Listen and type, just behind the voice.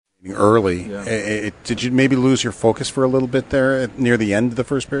early. Yeah. Did you maybe lose your focus for a little bit there near the end of the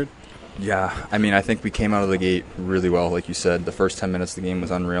first period? Yeah, I mean, I think we came out of the gate really well, like you said. The first 10 minutes of the game was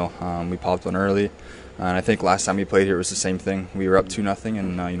unreal. We popped one early, and I think last time we played here it was the same thing. We were up 2-0,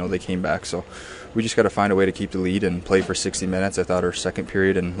 and they came back. So we just got to find a way to keep the lead and play for 60 minutes. I thought our second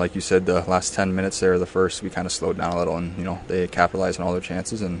period, and like you said, the last 10 minutes there, the first, we kind of slowed down a little, and they capitalized on all their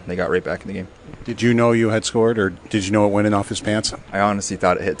chances, and they got right back in the game. Did you know you had scored, or did you know it went in off his pants? I honestly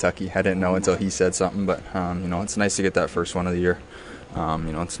thought it hit Tucky. I didn't know until he said something, but it's nice to get that first one of the year.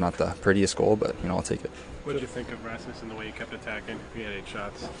 It's not the prettiest goal, but I'll take it. What did you think of Rasmussen, the way he kept attacking? He had 8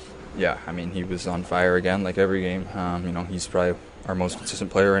 shots. Yeah, I mean, he was on fire again, like every game. He's probably our most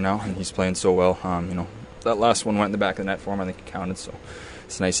consistent player right now, and he's playing so well. That last one went in the back of the net for him. I think it counted, so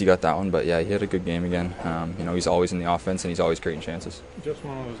it's nice he got that one. But yeah, he had a good game again. He's always in the offense, and he's always creating chances. Just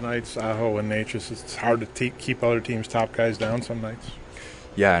one of those nights, Aho and Natchez, it's hard to keep other teams' top guys down some nights.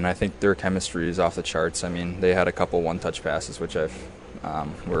 Yeah, and I think their chemistry is off the charts. I mean, they had a couple one-touch passes, which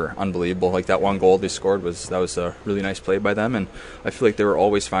were unbelievable. Like that one goal they scored was a really nice play by them, and I feel like they were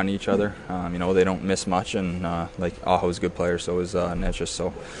always finding each other. They don't miss much, and Aho's a good player, so is Natchez.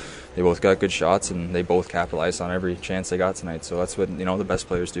 So they both got good shots, and they both capitalized on every chance they got tonight. So that's what the best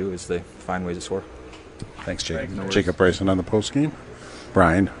players do, is they find ways to score. Thanks, Jacob. Jacob Bryson on the post game.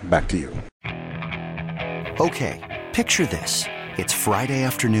 Brian, back to you. Okay, picture this. It's Friday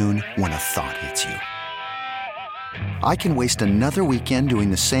afternoon when a thought hits you. I can waste another weekend doing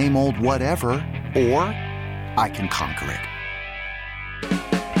the same old whatever, or I can conquer it.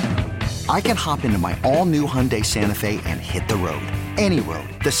 I can hop into my all-new Hyundai Santa Fe and hit the road. Any road.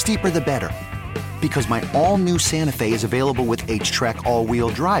 The steeper, the better. Because my all-new Santa Fe is available with H-Track all-wheel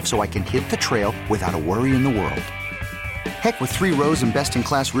drive, so I can hit the trail without a worry in the world. Heck, with 3 rows and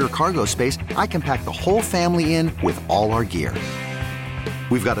best-in-class rear cargo space, I can pack the whole family in with all our gear.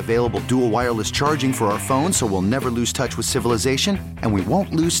 We've got available dual wireless charging for our phones, so we'll never lose touch with civilization, and we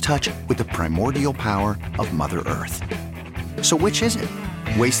won't lose touch with the primordial power of Mother Earth. So which is it?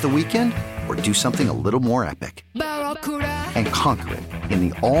 Waste the weekend or do something a little more epic? And conquer it in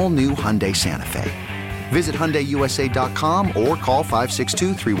the all-new Hyundai Santa Fe. Visit HyundaiUSA.com or call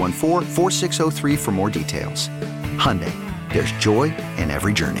 562-314-4603 for more details. Hyundai, there's joy in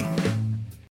every journey.